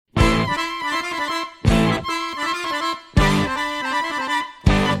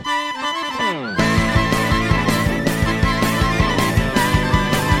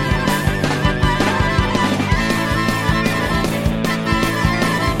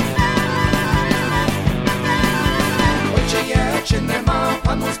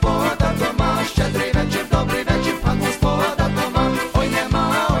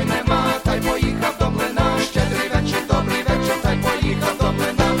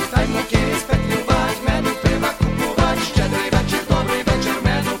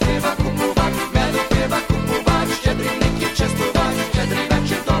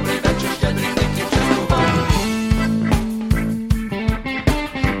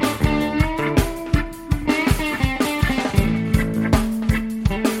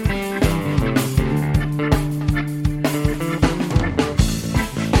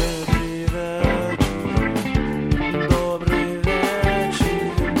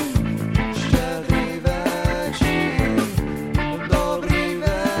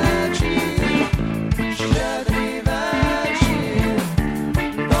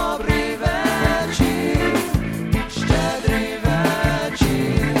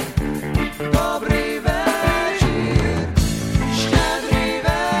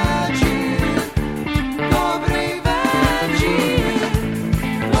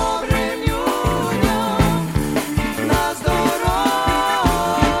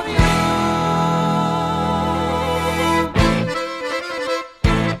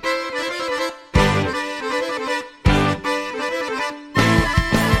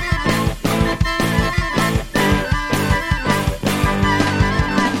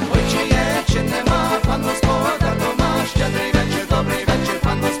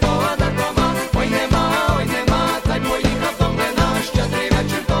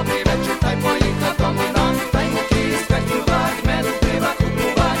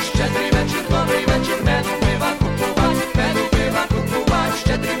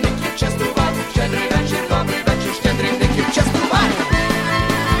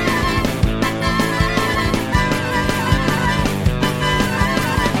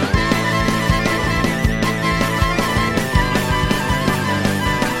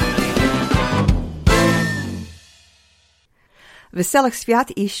Веселих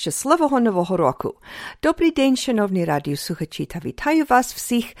свят і щасливого Нового року! Добрий день, шановні радіослухачі, та вітаю вас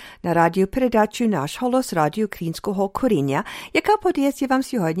всіх на радіопередачу «Наш голос» радіо українського коріння, яка подається вам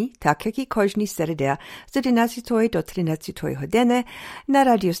сьогодні, так як і кожній середа, з 11 до 13 години на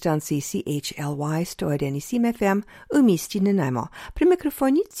радіостанції CHLY 101,7 FM у місті Нанаймо. При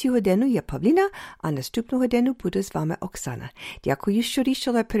мікрофоні цю годину є Павліна, а наступну годину буде з вами Оксана. Дякую, що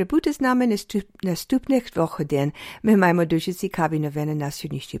рішили перебути з нами наступних 2 годин. Ми маємо дуже цікаві новини на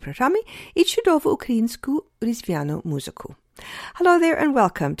сьогоднішній програмі і чудову українську різдвяну музику. Hello there and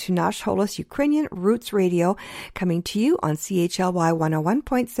welcome to Nash Holos Ukrainian Roots Radio, coming to you on CHLY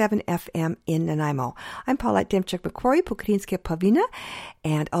 101.7 FM in Nanaimo. I'm Paulette Demchuk-McQuarrie, po-ukrainske Pavlina,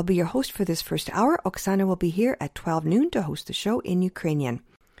 and I'll be your host for this first hour. Oksana will be here at 12 noon to host the show in Ukrainian.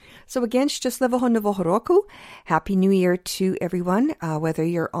 So again, щасливого Нового року. Happy New Year to everyone, whether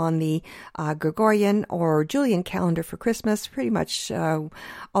you're on the Gregorian or Julian calendar for Christmas. Pretty much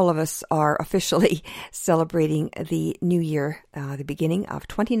all of us are officially celebrating the New Year, the beginning of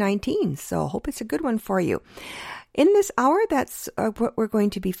 2019. So I hope it's a good one for you. In this hour, that's what we're going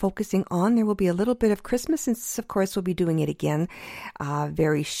to be focusing on. There will be a little bit of Christmas, since, of course, we'll be doing it again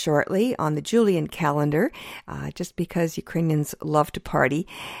very shortly on the Julian calendar, just because Ukrainians love to party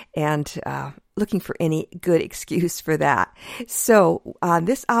and looking for any good excuse for that. So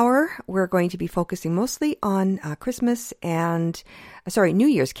this hour, we're going to be focusing mostly on Christmas and, New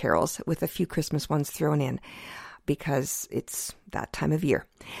Year's carols, with a few Christmas ones thrown in, because it's that time of year.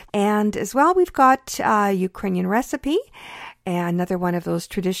 And as well, we've got a Ukrainian recipe, another one of those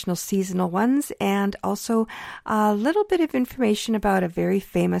traditional seasonal ones, and also a little bit of information about a very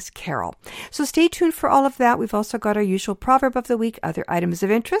famous carol. So stay tuned for all of that. We've also got our usual proverb of the week, other items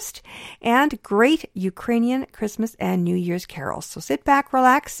of interest, and great Ukrainian Christmas and New Year's carols. So sit back,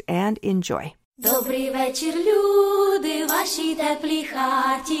 relax, and enjoy. Добрий вечір, люди, вашій теплій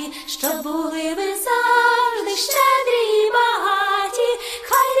хаті, щоб були ви завжди щедрі і багаті.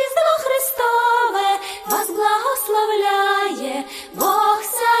 Хай Різдво Христове вас благословляє, Бог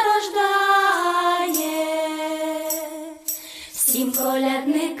ся рождає. Всім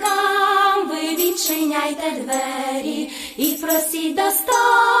колядникам ви відчиняйте двері і просіть до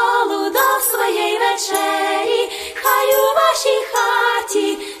столу, до своєї вечері. Хай у вашій хаті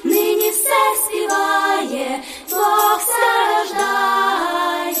нині все співає, Бог ся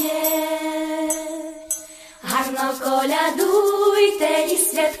рождає. Гарно колядуйте і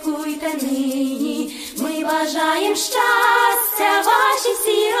святкуйте нині, ми бажаєм щастя вашій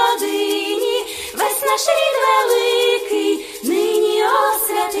всій родині. Весь наш рід великий нині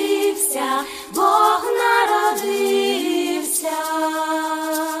освятився, Бог народився.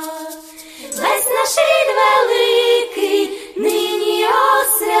 Весь наш рід великий нині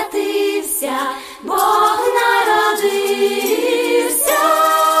освятився, Бог народився.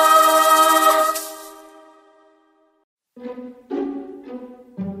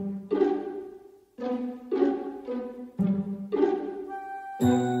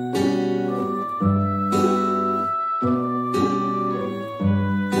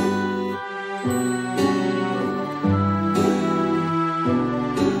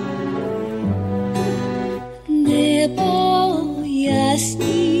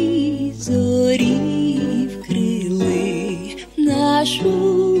 Ясні зорі вкрили нашу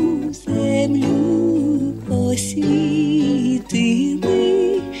землю, освітили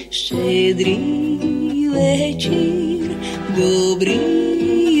щедрий вечір,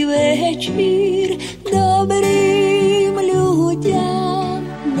 добрий вечір, добрим людям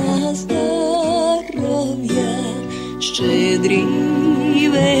на здоров'я. Щедрий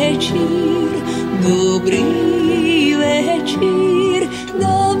вечір, добрий вечір,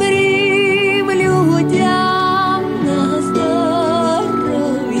 добрим людям на здоров'я.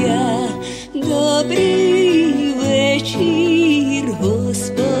 Добрий вечір,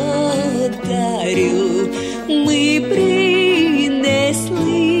 Господарю, ми принесли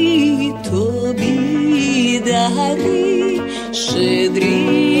тобі дари.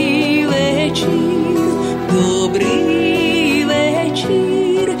 Щедрий вечір, добрий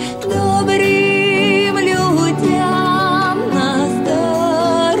вечір, добрим людям на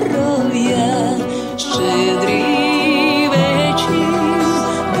здоров'я. Щедрий вечір,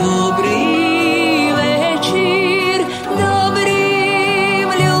 добрий вечір, добрим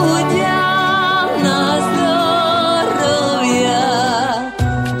людям на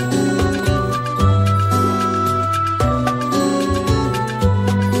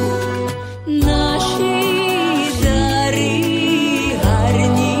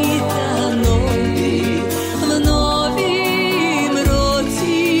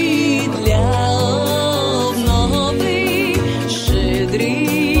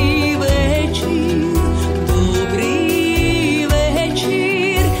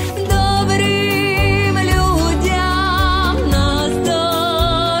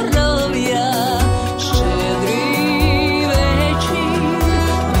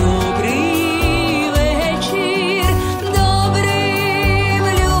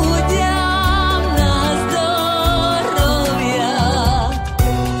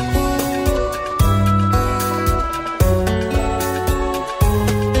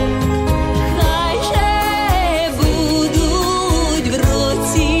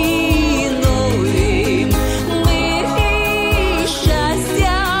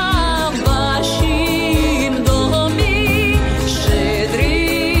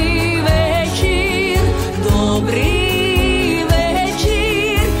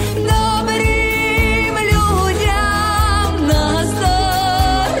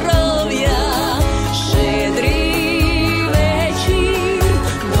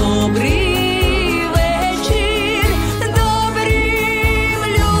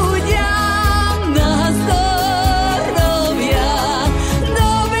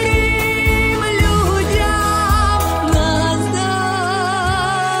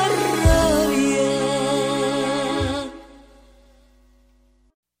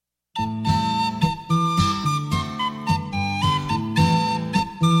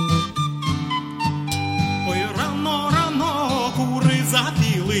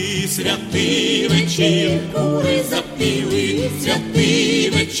святий вечір, кури запіли, святий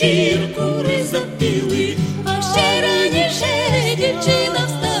вечір, кури запіли. А ще раніше дівчина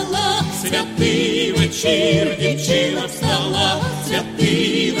встала, Святий вечір, дівчина встала,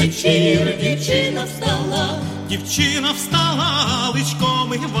 святий вечір, дівчина встала. Дівчина встала, личко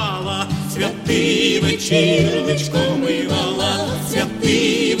мивала, святий вечір, личко мивала,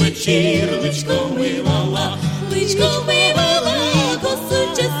 святий вечір, личко мивала. личко вмивала,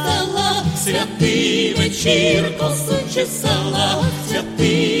 косу чесала, Святий вечір, косу чесала,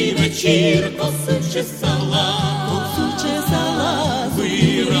 святий вечір, косу чесала. косу чесала,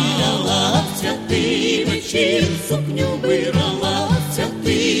 Вирала, святий вечір, сукню вирала,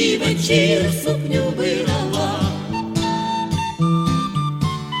 святий вечір, сукню вирала.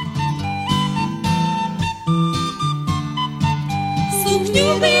 сукню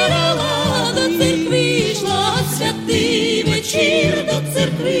вирала, до церкви йшла, Святий вечір, до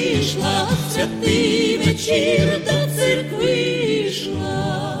церкви йшла, святий вечір, до церкви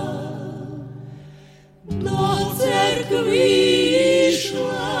йшла. до церкви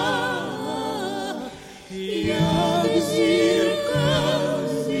йшла, Як зірка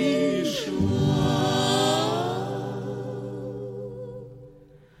зійшла.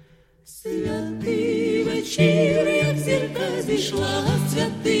 Святий вечір, як зірка зійшла,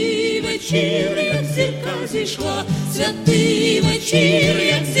 святий вечір, як зірка зійшла, святий вечір,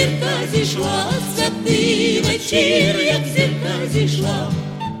 як зірка зійшла, святий вечір, як зірка зійшла.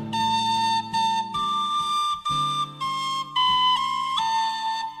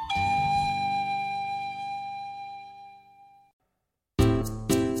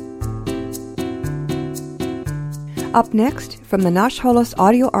 Up next, from the Nash Holos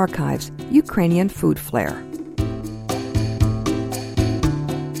Audio Archives, Ukrainian Food Flair.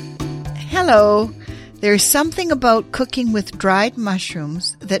 Hello. There's something about cooking with dried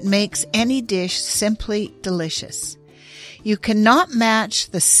mushrooms that makes any dish simply delicious. You cannot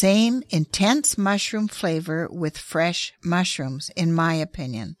match the same intense mushroom flavor with fresh mushrooms, in my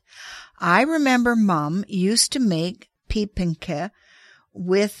opinion. I remember Mom used to make pipinka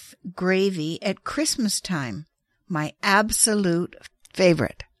with gravy at Christmas time. My absolute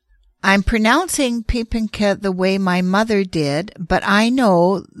favorite. I'm pronouncing pipinka the way my mother did, but I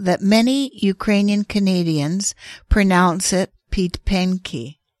know that many Ukrainian Canadians pronounce it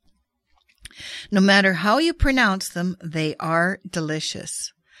pitpenki. No matter how you pronounce them, they are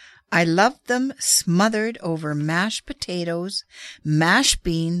delicious. I love them smothered over mashed potatoes, mashed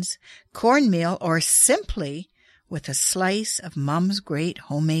beans, cornmeal, or simply with a slice of Mom's great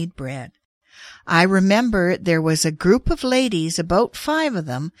homemade bread. I remember there was a group of ladies, about 5 of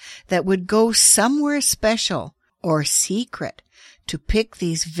them, that would go somewhere special or secret to pick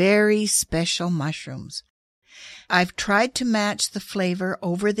these very special mushrooms. I've tried to match the flavor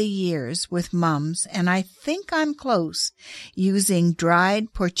over the years with Mom's, and I think I'm close using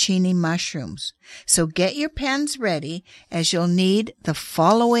dried porcini mushrooms. So get your pens ready, as you'll need the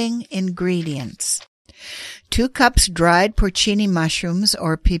following ingredients. 2 cups dried porcini mushrooms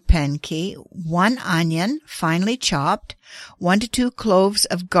or pipenki, 1 onion finely chopped, 1 to 2 cloves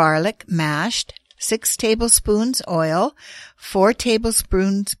of garlic mashed, 6 tablespoons oil, 4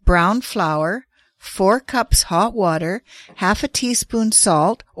 tablespoons brown flour, 4 cups hot water, half a teaspoon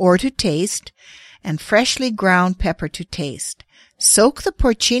salt or to taste, and freshly ground pepper to taste. Soak the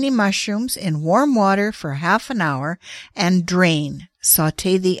porcini mushrooms in warm water for half an hour and drain.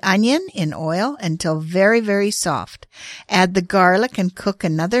 Sauté the onion in oil until very, very soft. Add the garlic and cook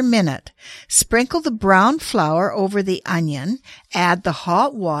another minute. Sprinkle the brown flour over the onion. Add the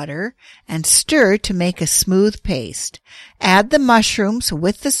hot water and stir to make a smooth paste. Add the mushrooms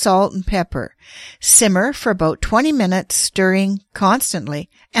with the salt and pepper. Simmer for about 20 minutes, stirring constantly.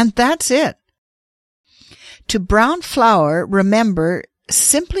 And that's it. To brown flour, remember,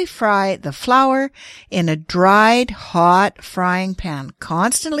 simply fry the flour in a dried, hot frying pan,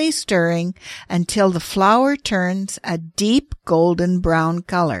 constantly stirring until the flour turns a deep golden brown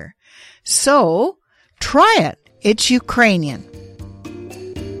color. So, try it. It's Ukrainian.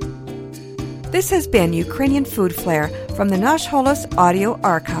 This has been Ukrainian Food Flair from the Nash Holos Audio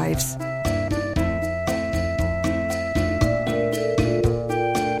Archives.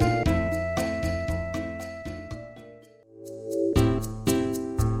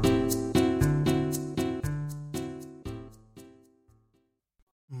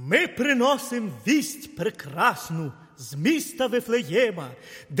 Ми приносим вість прекрасну з міста Вифлеєма,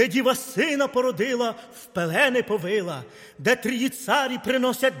 де діва сина породила, в пелени повила, де трії царі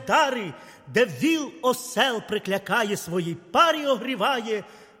приносять дари, де віл осел приклякає, своїй парі огріває,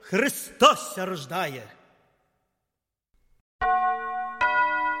 Христос ся рождає.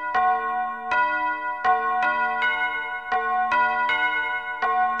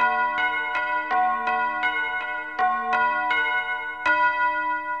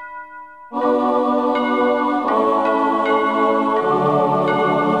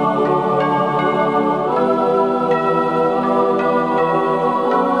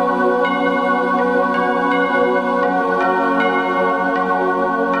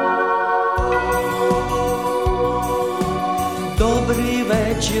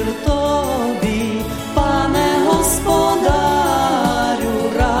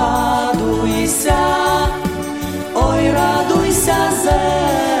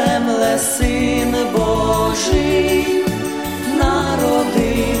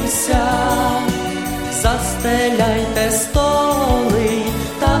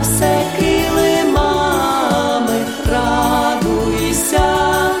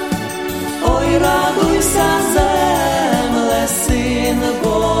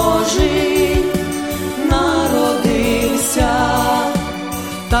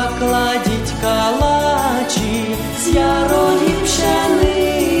 кладіть калачі з ярої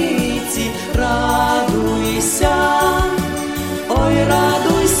пшениці, радуйся, ой,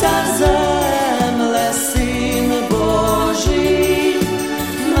 радуйся, земле, Син Божий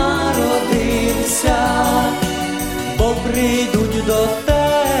народився, бо прийдуть до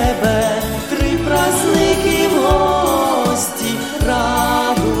тебе три праздники в гості,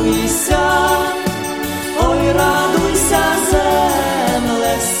 радуйся, ой, радуйся,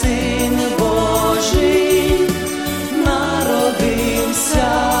 земле, Син Божий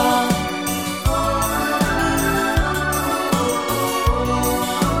народився.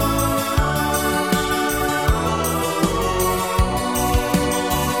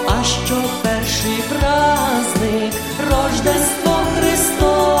 А що перший праздник, Рождество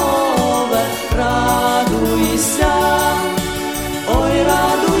Христове, радуйся, ой,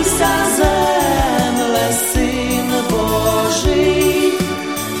 радуйся, земле, Син Божий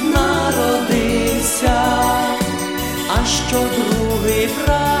народився. А що другий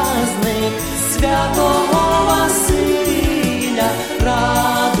праздник, Святого Василя,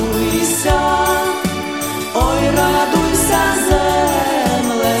 радуйся, ой, радуйся,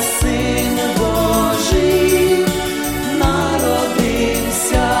 земле, Син Божий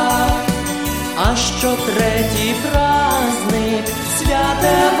народився. А що третій праздник,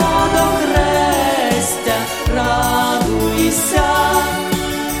 святе водохрестя, радуйся,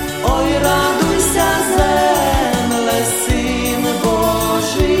 ой, радуйся, земле, Син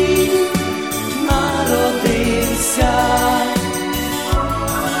Божий народився.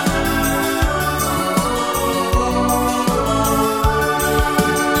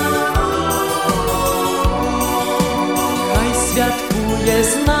 Хай святкує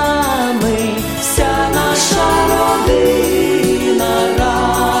з нами вся наша родина,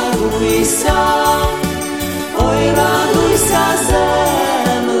 радуйся, ой, радуйся,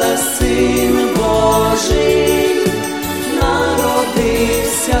 земле, Син Божий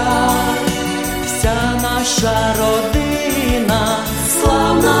народився. Вся наша родина,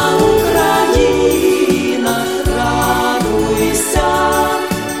 славна Україна, радуйся,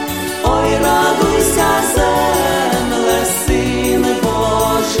 ой, радуйся, земле, Син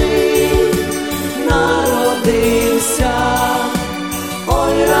Божий народився,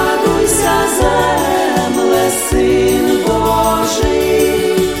 ой, радуйся, земле, Син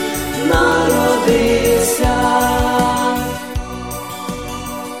Божий народився.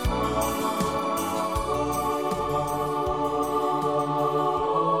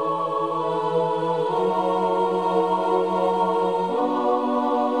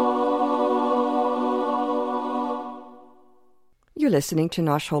 You're listening to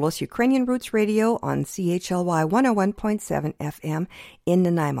Nash Holos Ukrainian Roots Radio on CHLY 101.7 FM in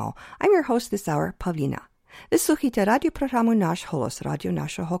Nanaimo. I'm your host this hour, Pavlina. Ви слухаєте радіопрограму «Наш голос», радіо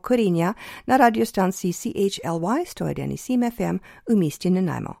нашого коріння на радіостанції CHLY 101.7 FM у місті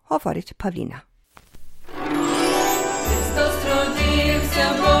Нанаймо. Говорить Павліна. Христос родився,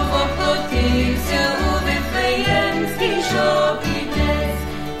 Бог воплотився у Вифлеємській шопітець.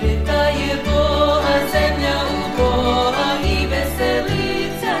 Вітає Бога, земля у Бога, і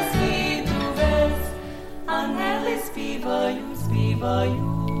веселиться світ увесь. Ангели співають, співають,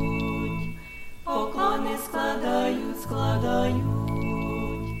 поклони складають, складають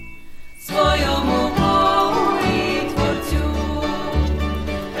своєму Богу і Творцю.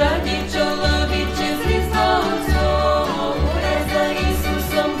 Раді чоловіче з Христа Отцього, уре за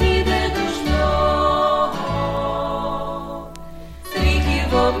Ісусом піде душ нього.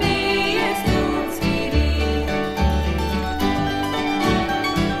 Стріхів обміє людський рід.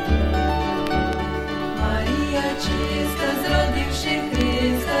 Марія чиста, зродивши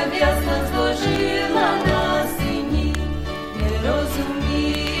Христа, в яслах зложила на сині. Не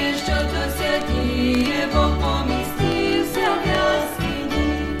розуміє, що то святіє, Бог помістився в яскині.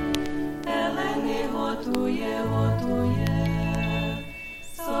 Елени готує, готує,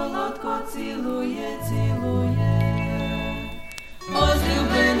 солодко цілує, цілує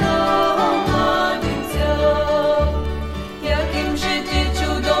возлюбленого младенця, яким жити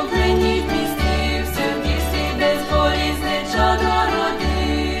чудом при ній вмістився, в тісті безболісне чадо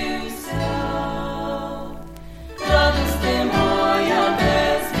родився. Радости моя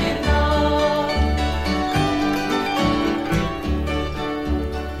безмірна,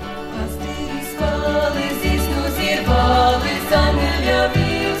 пастирі спали, зі сну зірвались, ангел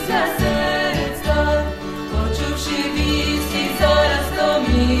явився серед стад.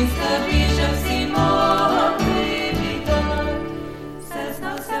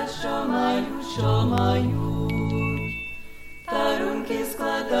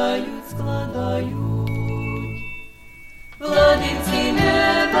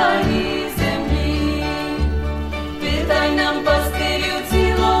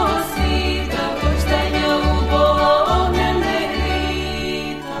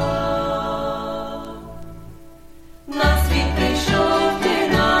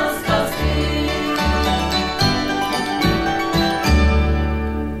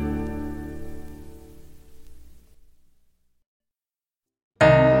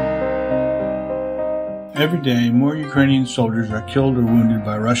 Every day, more Ukrainian soldiers are killed or wounded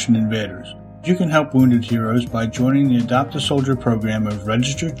by Russian invaders. You can help wounded heroes by joining the Adopt a Soldier program of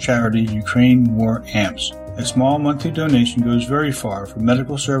registered charity Ukraine War Amps. A small monthly donation goes very far for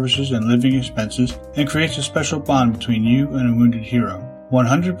medical services and living expenses and creates a special bond between you and a wounded hero.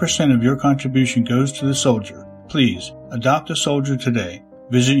 100% of your contribution goes to the soldier. Please, adopt a soldier today.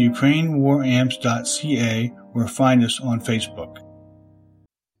 Visit ukrainewaramps.ca or find us on Facebook.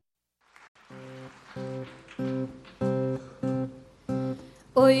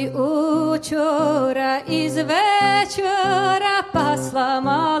 Ой, учора із вечора пасла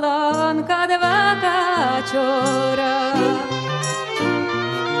маланка два качора.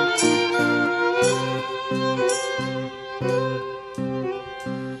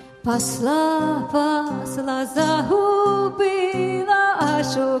 Пасла, пасла, загубила, а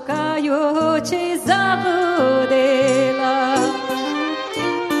шукаючи заблудила.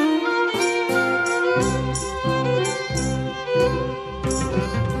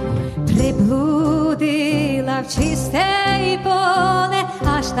 Приблудила в чисте поле,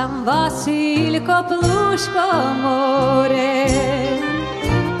 аж там Василько Плушко море.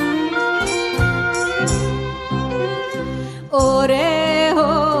 Оре,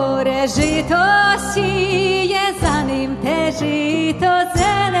 оре, жито сіє, за ним те жито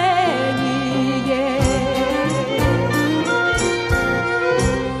зеленіє.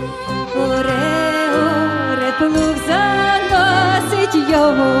 Оре, оре, плуг заносить,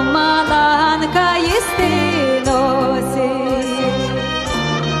 йому маланка їсти носить.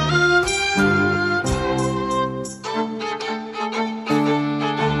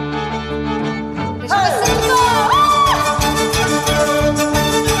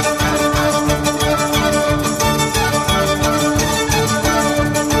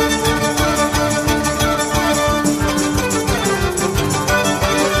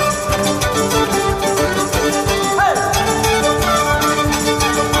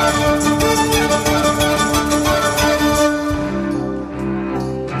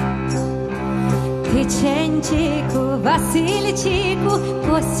 Васильчику,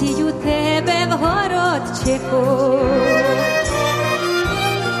 посію тебе в городчику.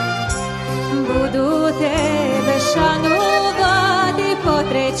 Буду тебе шанувати,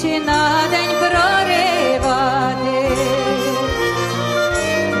 потричі на день проривати.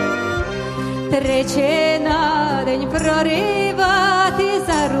 Тричі на день проривати,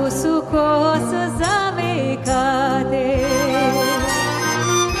 за русу косу замикати.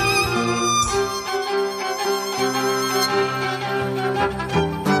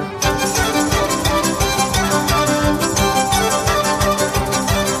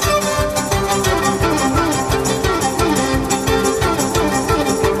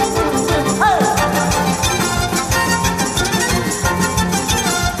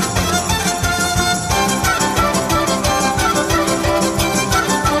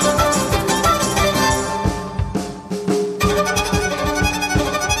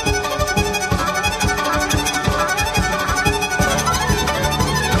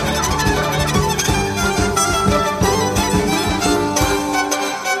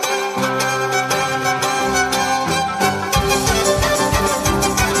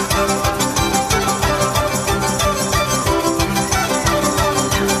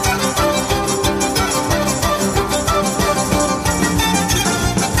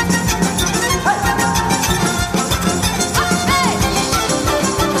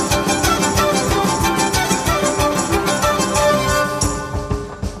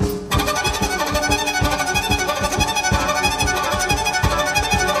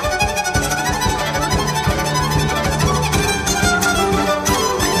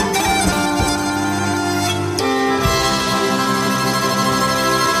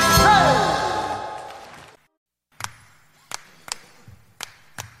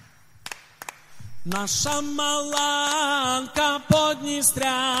 Наша маланка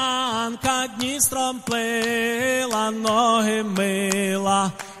подністрянка Дністром плила, ноги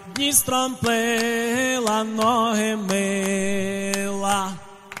мила, Дністром плила, ноги мила.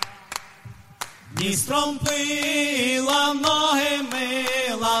 Дністром плила, ноги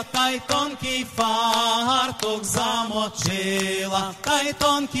мила, та й тонкий фартук замочила, та й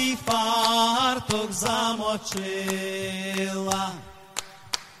тонкий фартук замочила.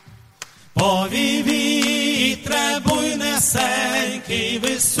 Повій вітре буйнесенький,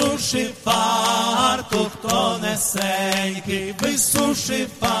 висушив фартук тонесенький, висушив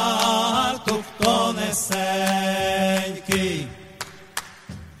фартук тонесенький.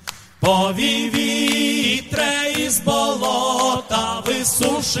 Повій вітре із болота, висушив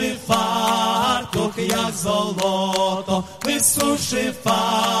висуши фартух, як золото, висуши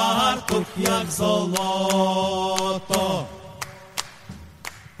фартух, як золото.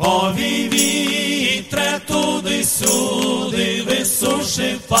 Повій вітре туди-сюди,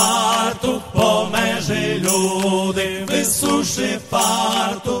 висуши фартух, помежі люди, висуши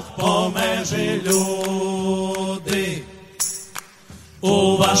фартух, помежі люди.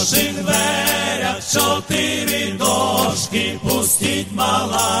 У ваших дверях 4 дошки, пустіть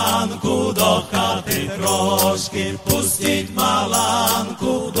маланку до хати трошки, пустіть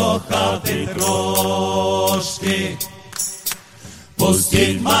маланку до хати трошки.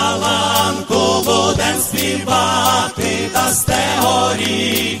 Пустіть маланку, будем співати, дасте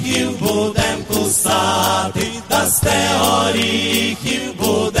горіхів, будем кусати, дасте горіхів,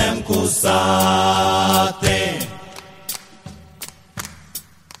 будем кусати.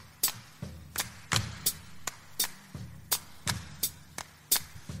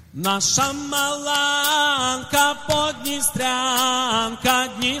 Наша маланка подністрянка,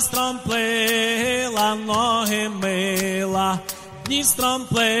 Дністром плила, ноги мила, Дністром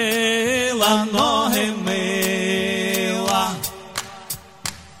плила, ноги мила.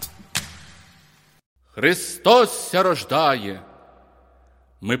 Христос ся рождає.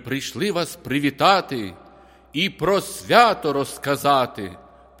 Ми прийшли вас привітати і про свято розказати,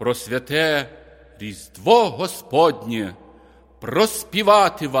 про святе Різдво Господнє,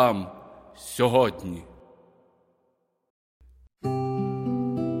 проспівати вам сьогодні.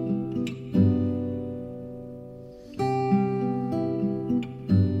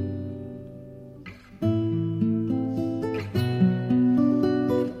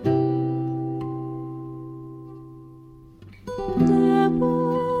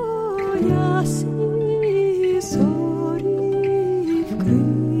 Ясні зорі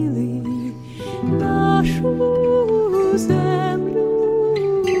вкрили нашу землю,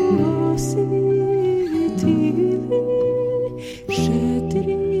 освітили.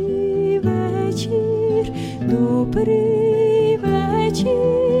 Щедрий вечір, добрий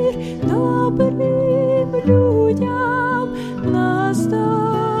вечір, добрим людям на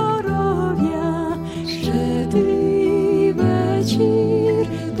здоров'я. Щедрий вечір,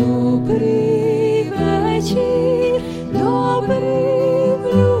 добрий вечір, добрим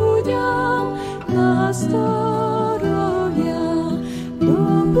людям на здоров'я.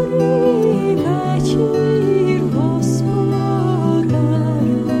 Добрий вечір, Господарю,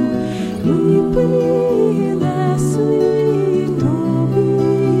 ми принесли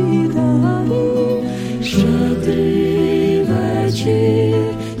тобі дари. Щедрий вечір,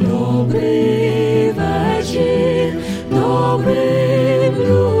 добрий вечір, добрим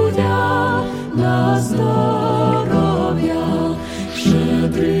людям на здоров'я.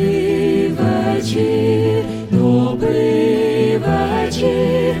 Щедрий вечір, добрий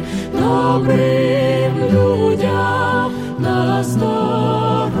вечір, добрим людям на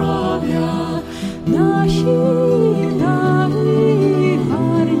здоров'я. Наші давні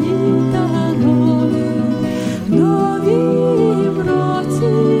гарні та нові, новім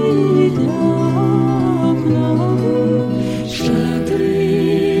році для обнови.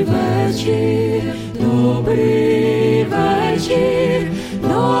 Щедрий вечір, добрий вечір,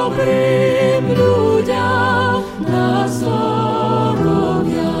 добрим людям на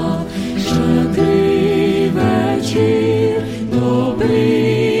здоров'я. Щедрий вечір,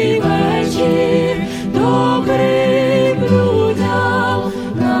 добрий вечір, добрим людям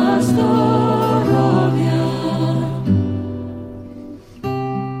на здоров'я.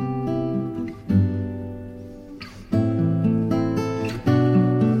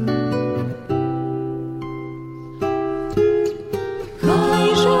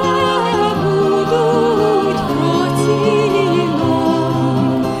 Хай же будуть в році нові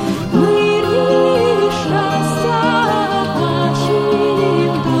мир і щастя в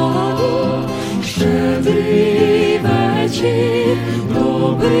нашім домі. Щедрий вечір,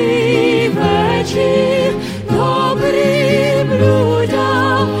 добрий вечір, добрим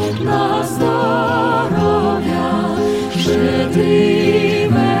людям на здоров'я. Щедрий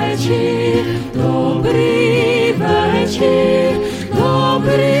вечір, добрий вечір,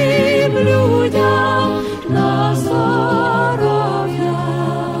 добрим людям на здоров'я.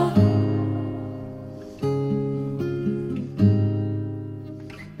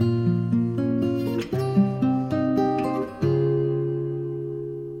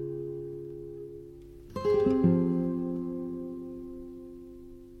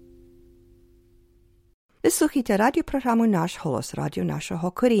 Ви слухаєте радіопрограму «Наш голос», радіо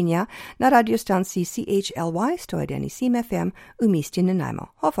нашого коріння на радіостанції CHLY 101,7 FM у місті Нанаймо.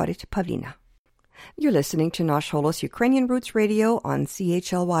 Говорить Павліна. You're listening to Nash Holos Ukrainian Roots Radio on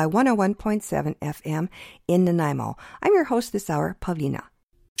CHLY 101.7 FM in Nanaimo. I'm your host this hour, Pavlina.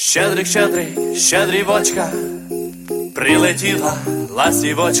 Щедрик, щедрий, щедрівочка, прилетіла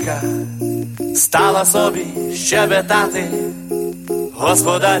ластівочка, стала собі щебетати,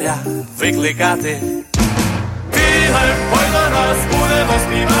 господаря викликати. Бігай, пой до нас, будемо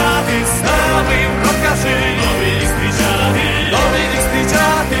співати, з нами розкажи, новий рік зустрічати, новий рік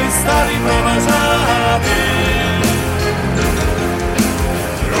зустрічати, старий проважати.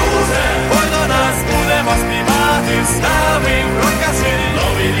 Друже, пой до нас, будемо співати, з нами розкажи,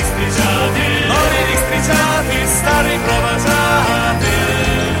 новий рік зустрічати, новий рік зустрічати, старий проважати.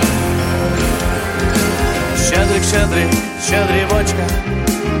 Щедрик, щедрик, щедрівочка,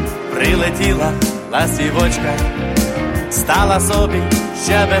 прилетіла ластівочка, стала собі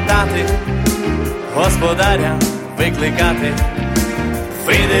щебетати, господаря викликати.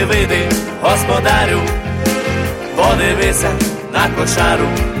 Вийди, вийди, господарю, подивися на кошару,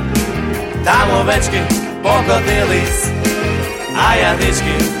 там овечки покотились, а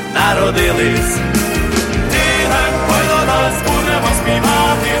ягнички народились. Тигай, пой до нас, будемо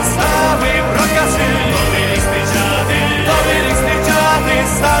співати, з нами розкажи, новий рік зустрічати, новий рік зустрічати,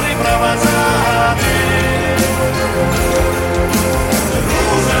 старий проважати.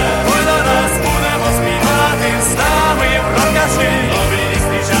 Друже, пой до нас, будемо співати, з нами розкажи, новий рік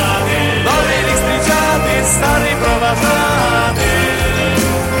зустрічати, новий рік зустрічати, старий проважати.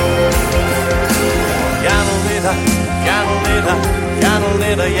 Янолида, Янолида,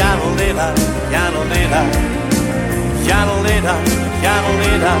 Янолида, Янолида, Янолида, Янолида,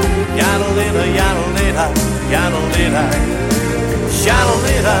 Янолида, Янолида, Янолида, Янолида,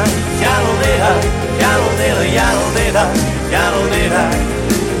 Янолида, Янолида, Янолида, Янолида, Янолида,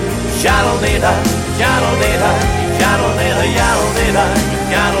 Янолида, Янолида, Янолида, Янолида,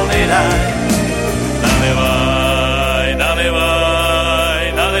 Янолида. Наливай, наливай,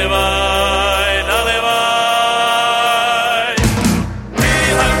 наливай, наливай.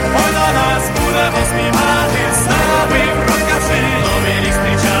 Бігай, пой до нас, будемо співати, з нами розкажи, новий рік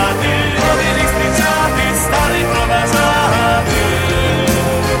зустрічати, новий рік зустрічати, старий проважати.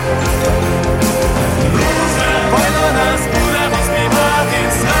 Друже, пой до нас, будемо співати,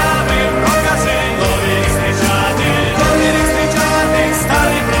 з нами розкажи, новий рік зустрічати, новий рік зустрічати,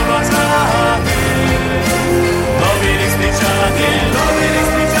 старий проважати. Новий рік зустрічати, новий рік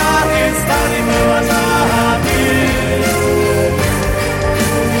зустрічати, старий проважати.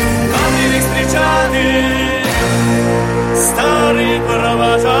 Новий рік зустрічати, старий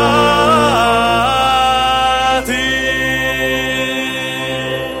проважати.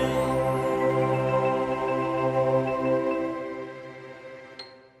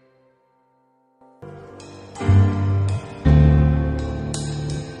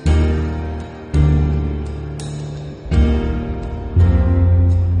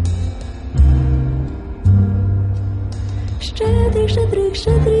 Щедрик, щедрик,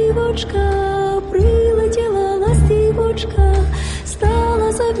 щедрівочка, прилетіла ластівочка,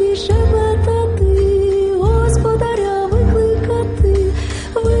 стала собі щебетати, господаря викликати.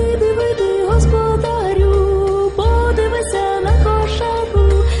 Вийди, вийди, господарю, подивися на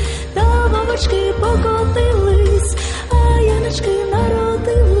кошару, там овечки покотились, а янички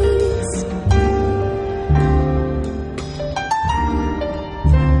народились.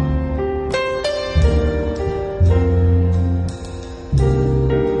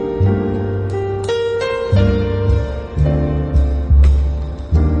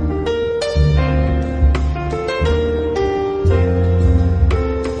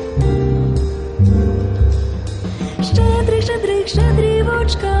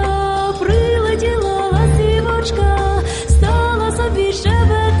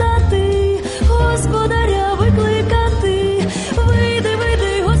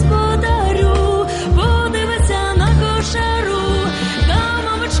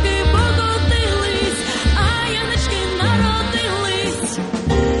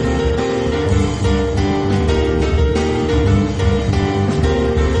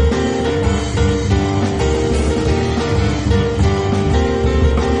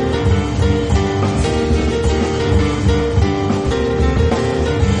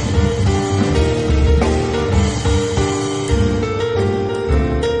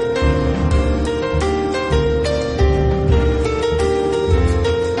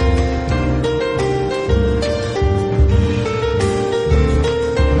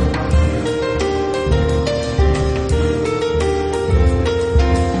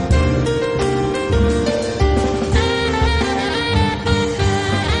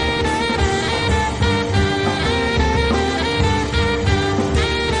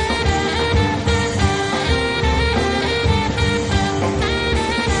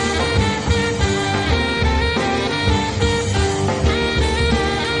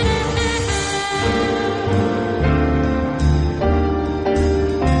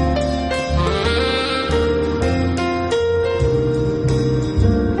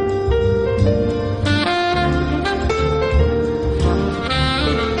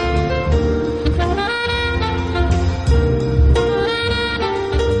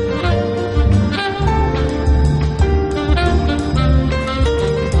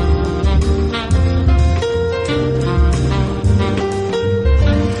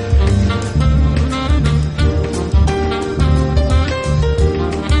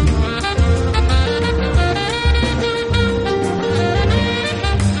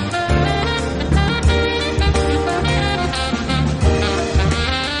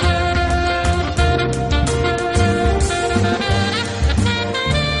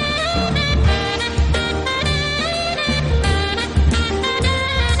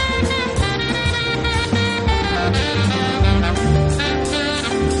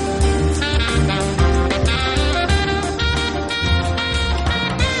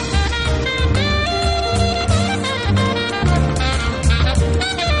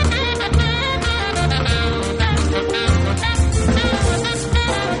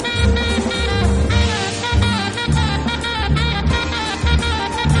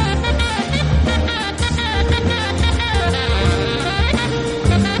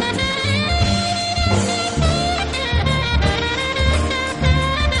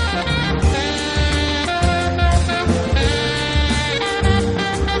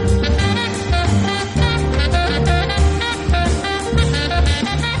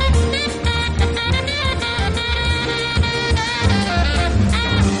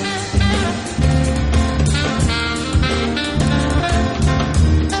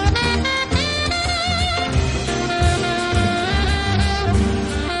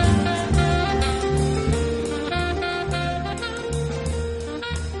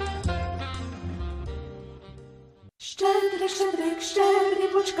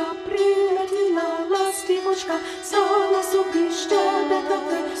 щедрівочка, прилетіла ластівочка, стала собі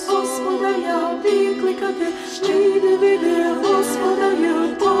щебетати, господаря викликати, ще й диви, господарю,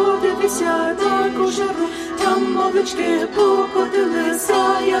 подивися на кожару, там овечки покотились,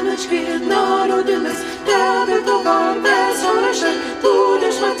 а яночки народились, тебе товар весь хороший,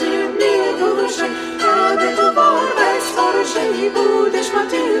 будеш мати мір хороший, тебе товар весь хороший, будеш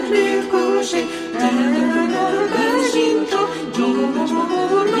мати мір хороший, тебе жінка,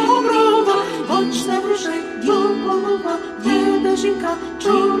 чорноброва, очне врожай, голова, тебе жінка,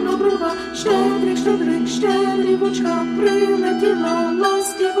 чорноброва, щедрик, щедрик, щедрівочка, прилетіла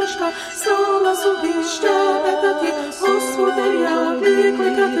ластівочка, стала собі щебетати, господаря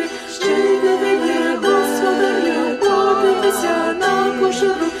викликати, ще й диви, господаря, подивися на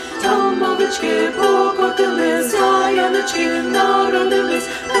кожару, там овечки покотились, а яночки народились,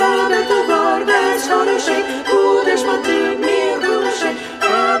 тебе товар весь хороший, будеш мати мір хороший,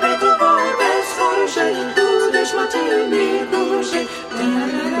 тебе товар весь хороший, будеш мати мір хороший,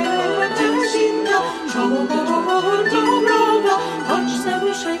 тебе жінка, чорноброва, очне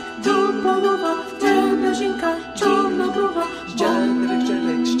врожай, голова, тебе жінка, чорноброва, щедрик,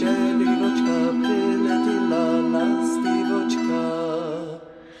 щедрик, щедрівочка, прилетіла ластівочка.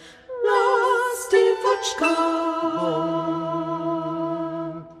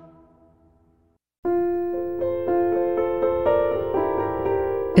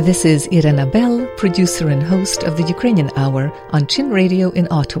 This is Irena Bell, producer and host of the Ukrainian Hour on Chin Radio in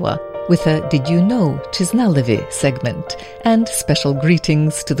Ottawa, with a Did You Know Chiznalivi segment and special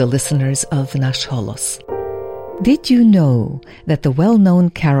greetings to the listeners of Nash Holos. Did you know that the well-known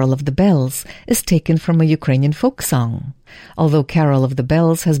Carol of the Bells is taken from a Ukrainian folk song? Although Carol of the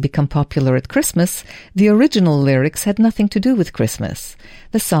Bells has become popular at Christmas, the original lyrics had nothing to do with Christmas.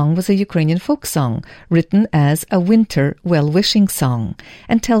 The song was a Ukrainian folk song, written as a winter well-wishing song,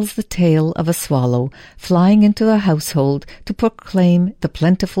 and tells the tale of a swallow flying into a household to proclaim the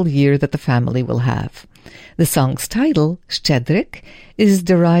plentiful year that the family will have. The song's title, Щедрик, is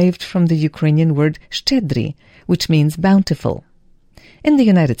derived from the Ukrainian word щедрий, which means bountiful. In the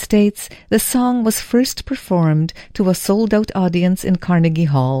United States, the song was first performed to a sold-out audience in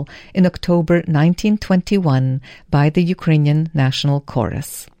Carnegie Hall in October 1921 by the Ukrainian National Chorus.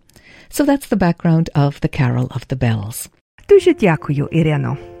 So that's the background of the Carol of the Bells. Дуже дякую,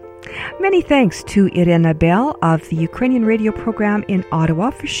 Ireno. Many thanks to Irena Bell of the Ukrainian radio program in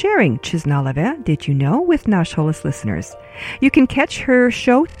Ottawa for sharing Chiznalive, Did You Know, with Nash Holos listeners. You can catch her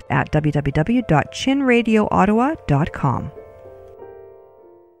show at www.chinradioottawa.com.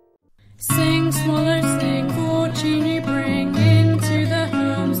 Sing, swallow, sing, fortune you bring into the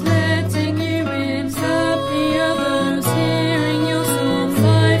homes, letting you in. Happy are those hearing your songs.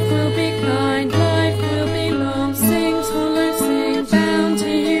 Life will be kind, life will be long. Sing, swallow, sing,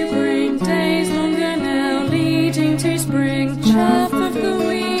 bounty you bring. Days longer now, leading to spring. Chaff of the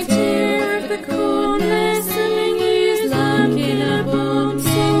wheat, ear of the corn, lessening years, land in a bond.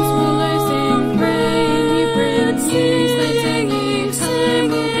 Sing, swallow, sing, rain you bring. Seas that take you, time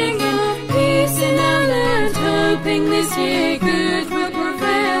will begin. Peace in our land, hoping this year good will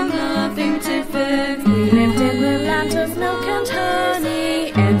prevail, nothing to fear. We lived in the land of milk and honey,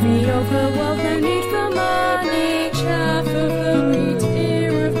 envy of the world, no need for money. Chaff of the wheat,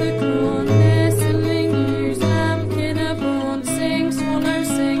 ear of the corn, nestling ewes, lambkin a bond. Sing, swallow,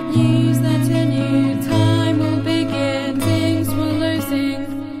 sing, news that's in you, time will begin. Sing, swallow, sing,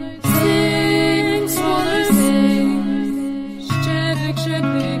 sing, swallow, sing. Szczedrik,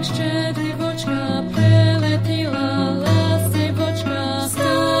 szczedrik, szczedrivočka, preletila lasivočka,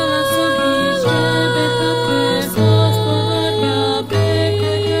 stala sobie szczebetate, gospodarka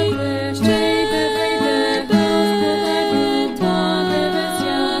wyklekate, szczejbe wejde, gospodarzu, tade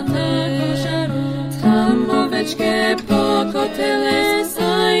wesjate košaru, tam ovečke pokotilis, a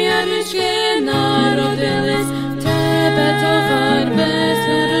janečke narodilis, tebe tovar bez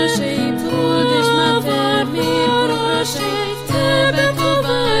hrošej, budeš mater mir hrošej, tebe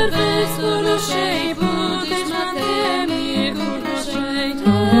tovar bez hrošej, budeš mater mir hrošej,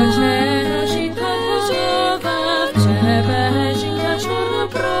 točne hroši točova, v tebe žinka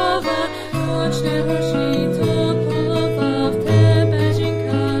čornobrova, točne hroši topolova, v tebe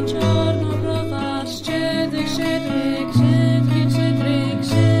žinka čornobrova, szczedrik, szczedrik, szczedrik, szczedrik,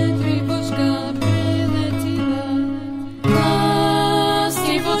 szczedrivočka, priletila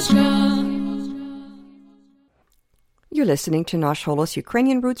lasivočka. You're listening to Nash Holos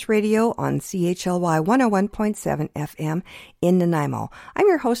Ukrainian Roots Radio on CHLY 101.7 FM in Nanaimo. I'm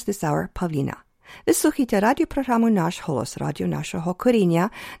your host this hour, Pavlina. Ви слухаєте радіопрограму «Наш голос» радіо нашого коріння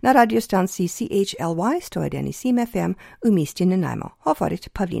на радіостанції CHLY 101,7 FM у місті Нанаймо. Говорить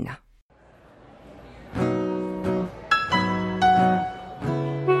Павліна.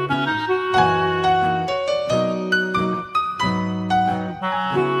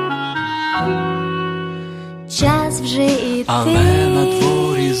 Час вже іти, але на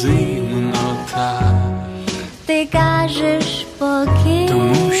дворі зимнота. Ти кажеш поки,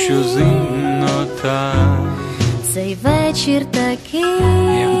 Тому що зимнота. Цей вечір такий,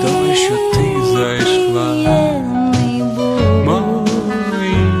 Як добре, що ти зайшла. приємний був. В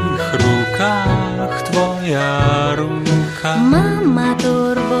моїх руках твоя рука. Мама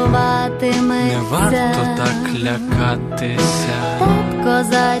турбуватиметься, Не варто так лякатися. Татко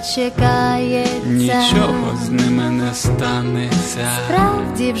зачекається, Нічого з ними не станеться.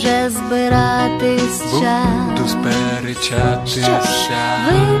 Справді вже збиратись час. Буду сперечатися.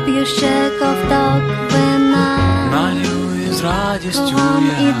 Вип'ю ще ковток вина, Налюю з радістю кругом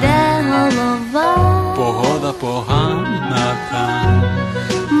я. іде голова. Погода погана там.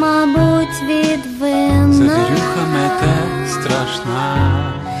 Мабуть, від вина Завірюха мете страшна.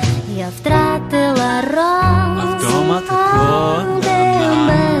 я втратила А розум, вдома тепло для тебе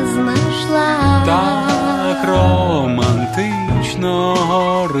нас. знайшла. Так романтично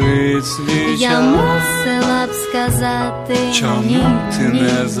горить свіча. Я мусила б сказати Чому ні, ти ні,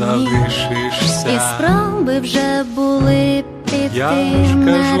 не ні. залишишся? І спроби вже були піти Я ж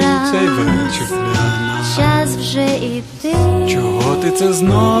не кажу, раз. цей вечір для нас. Час вже іти, Чого ти це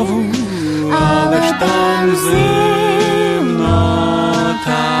знову? Але ж там зимнота.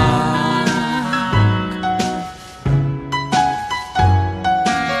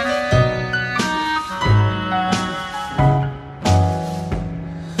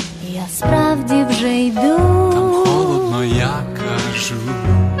 я справді вже йду. Там холодно, я кажу.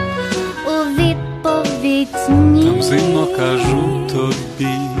 У відповідь ні. Там зимно, кажу тобі.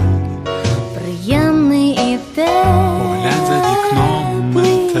 Приємний і те, Поглянь за вікном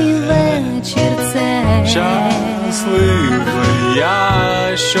теплий мете. вечір це. Щасливий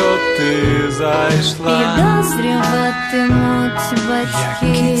я, що ти зайшла. Підозрюватимуть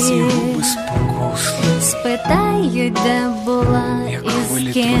Які ці батьки, губи спокусливі, спитають, де була як і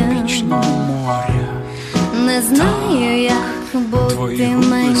хвилі з ким. тропічного моря. Не знаю, як Твої бути губи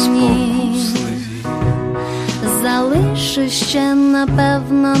мені. спокусливі. Залишу ще,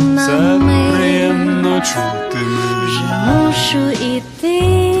 напевно, на Це мить. приємно чути мені. Мушу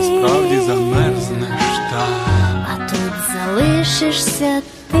іти, Справді замерзнеш так. а тут залишишся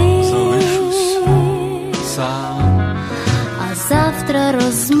ти. Залишусь сам. А завтра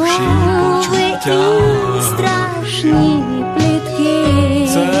розмови почуття. і страшні плітки.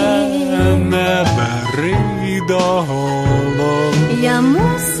 Це не бери до голови. Я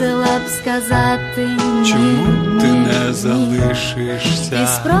мусила б сказати ні. Чому ти не І залишишся?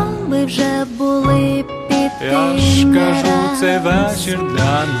 спроби вже були піти Я ж не кажу, раз. цей вечір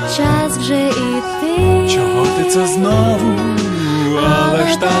для нас. Час вже іти. Чого ти це знову? Але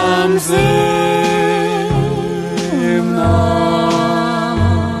ж там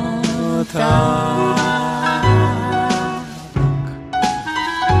зимнота.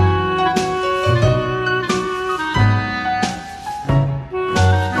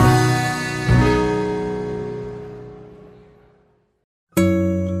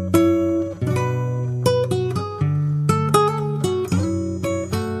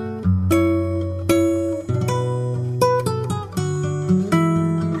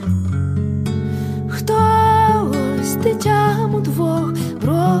 Хтось дитям удвох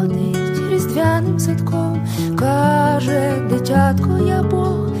бродить різдвяним садком, каже, дитятко, я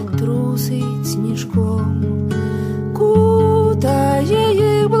Бог, трусить сніжком, кутає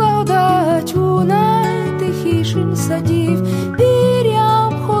їх благодать у найтихішим садів,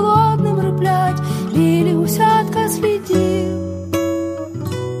 пір'ям холодним риплять білі гусятка слідів.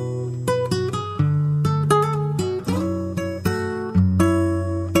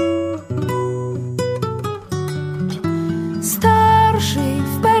 Старший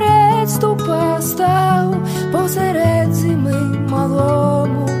вперед ступа став, посеред зими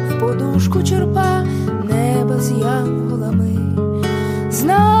малому в подушку черпа неба з янголами.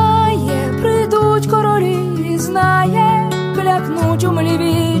 Знає, прийдуть королі, знає, клякнуть у млі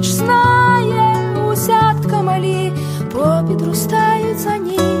віч, знає, усятка малі попідростають за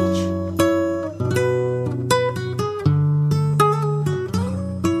ніч.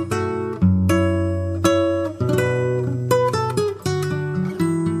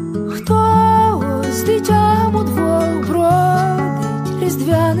 Хтось дитям удвох бродить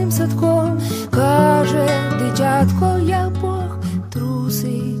різдвяним садком, каже, дитятко, я Бог,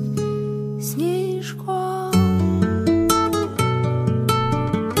 трусить сніг.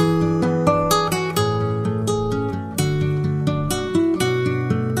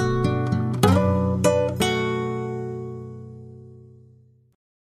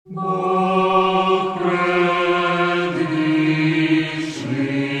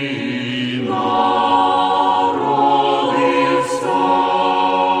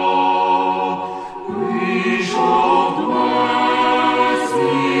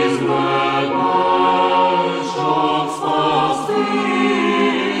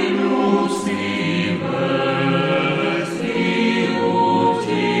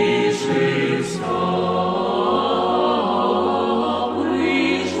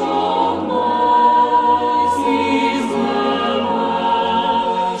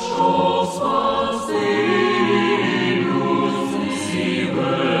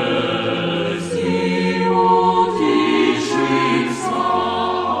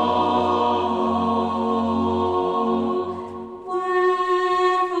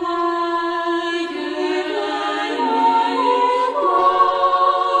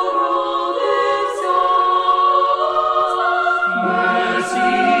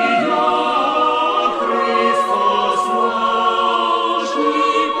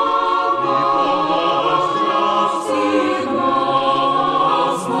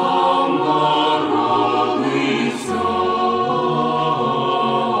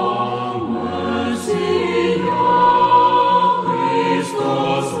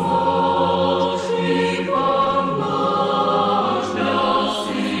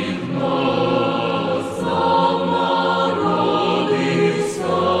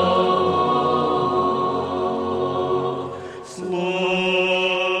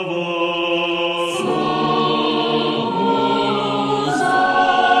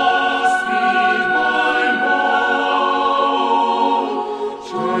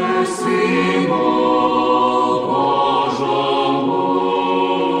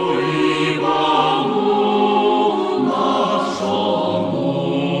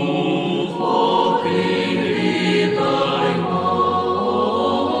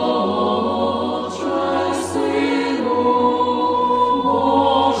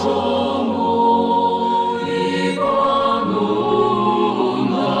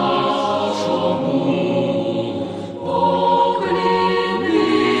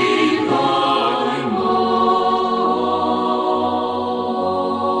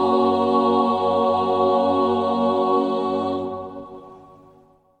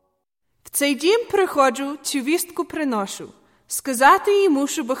 цей дім приходжу, цю вістку приношу. Сказати їй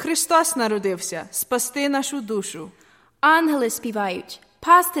мушу, бо Христос народився, спасти нашу душу. Ангели співають,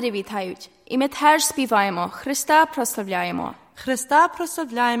 пастирі вітають, і ми теж співаємо, Христа прославляємо. Христа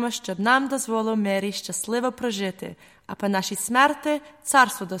прославляємо, щоб нам дозволив мирі щасливо прожити, а по нашій смерти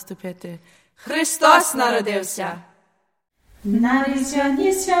царство доступити. Христос народився! На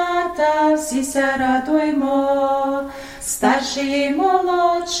різдвяні свята всіся радуймо, старші й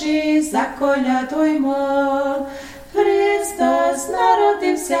молодші заколядуймо. Христос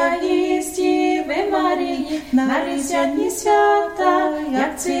народився із Діви Марії, на різдвяні свята,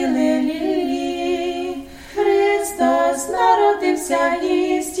 як цвіли лілії. Христос народився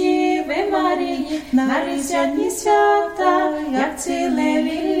із Діви Марії, на різдвяні свята, як цвіли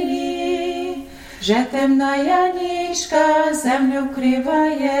лілії. Вже темна нічка землю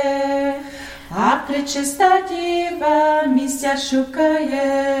вкриває, а пречиста діва місця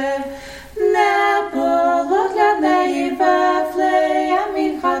шукає. Не було для неї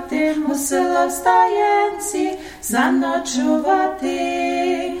Вифлеємі хати, мусила в стаєнці заночувати.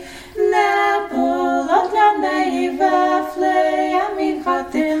 Не було для неї Вифлеємі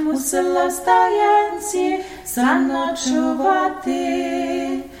хати, мусила в стаєнці заночувати.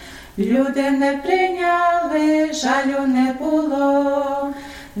 Люди не прийняли, жалю не було,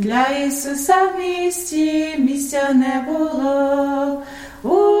 для Ісуса в місті місця не було.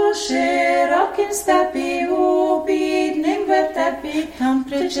 У широкім степі, у біднім вертепі, там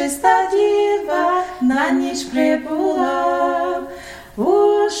пречиста діва на ніч прибула.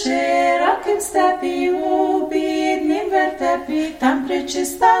 У широкім степі, у біднім вертепі, там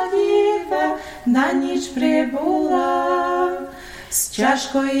пречиста діва на ніч прибула. З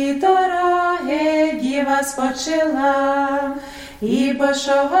тяжкої дороги діва спочила, і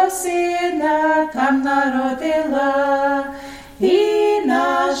Божого Сина там народила. І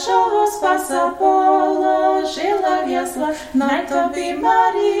нашого Спаса положила в ясла, най тобі,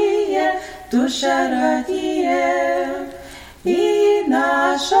 Маріє, душа радіє. І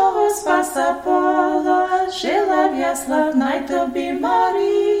нашого Спаса положила в ясла, най тобі,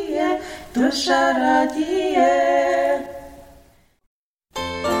 Маріє, душа радіє.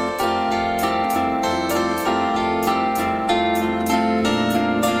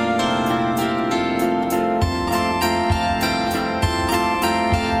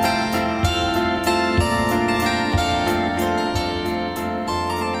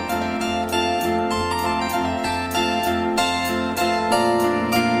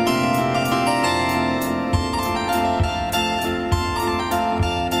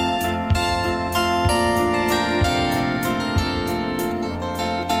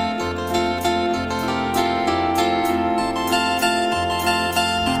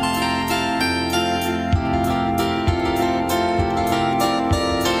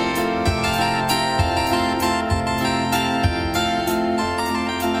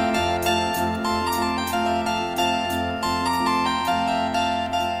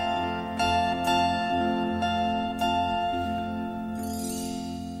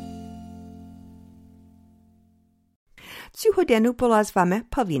 Цю годину була з вами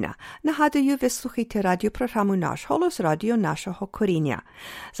Павліна. Нагадую, ви слухайте радіопрограму «Наш голос» радіо нашого коріння.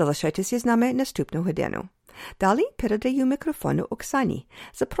 Залишайтеся з нами наступну годину. Далі передаю мікрофону Оксані.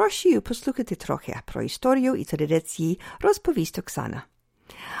 Запрошую послухати трохи про історію і традиції, розповість Оксана.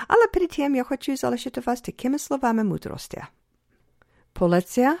 Але перед тим я хочу залишити вас такими словами мудрості.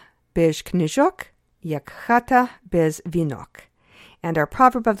 Полиця без книжок, як хата без вінок. And our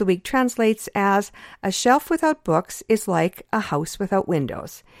proverb of the week translates as, a shelf without books is like a house without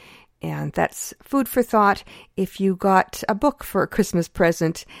windows. And that's food for thought. If you got a book for a Christmas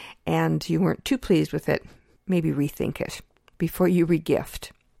present and you weren't too pleased with it, maybe rethink it before you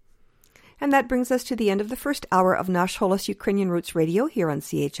regift. And that brings us to the end of the first hour of Nash Holos Ukrainian Roots Radio here on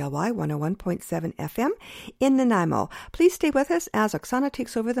CHLY 101.7 FM in Nanaimo. Please stay with us as Oksana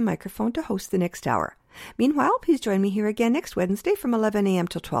takes over the microphone to host the next hour. Meanwhile, please join me here again next Wednesday from 11 a.m.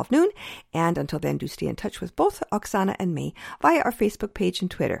 till 12 noon. And until then, do stay in touch with both Oksana and me via our Facebook page and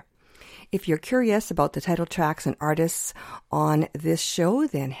Twitter. If you're curious about the title tracks and artists on this show,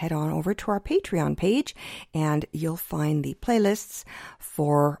 then head on over to our Patreon page and you'll find the playlists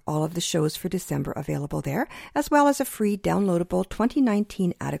for all of the shows for December available there, as well as a free downloadable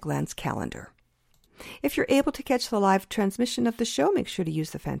 2019 At a Glance calendar. If you're able to catch the live transmission of the show, make sure to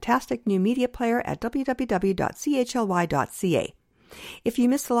use the fantastic new media player at www.chly.ca. If you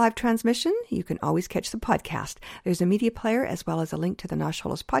miss the live transmission, you can always catch the podcast. There's a media player as well as a link to the Nash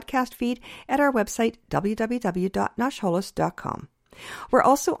Holos podcast feed at our website, www.nashholos.com. We're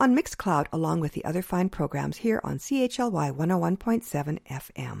also on Mixcloud along with the other fine programs here on CHLY 101.7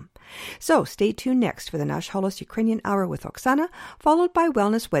 FM. So stay tuned next for the Nash Holos Ukrainian Hour with Oksana, followed by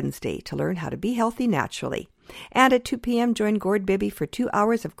Wellness Wednesday to learn how to be healthy naturally. And at 2 p.m., join Gord Bibby for 2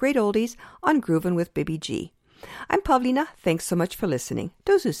 hours of great oldies on Groovin' with Bibby G. I'm Pavlina. Thanks so much for listening.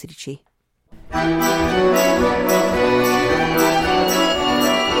 Do zустрічі.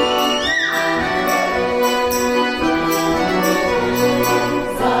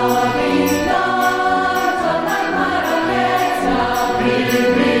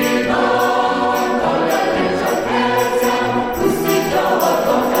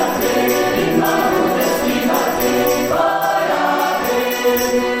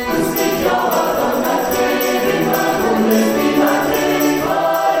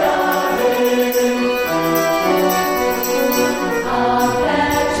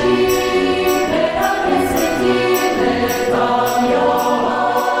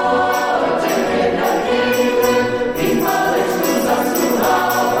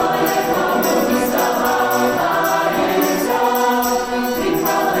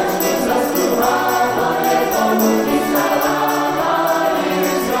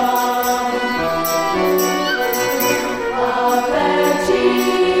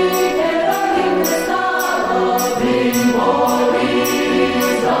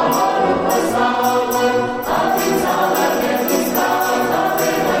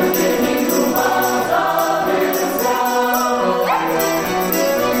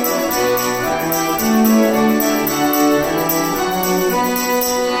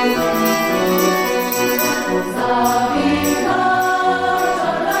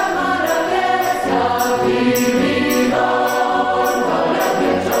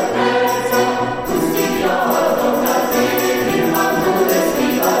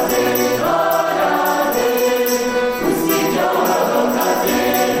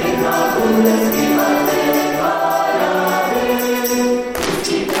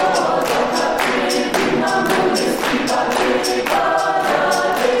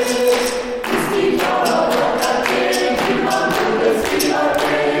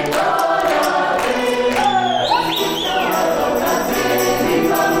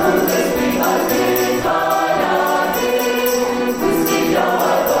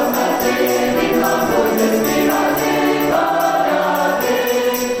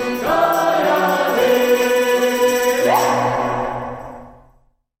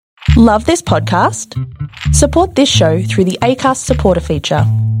 Love this podcast? Support this show through the Acast supporter feature.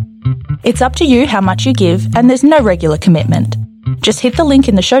 It's up to you how much you give, and there's no regular commitment. Just hit the link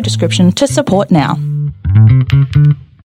in the show description to support now.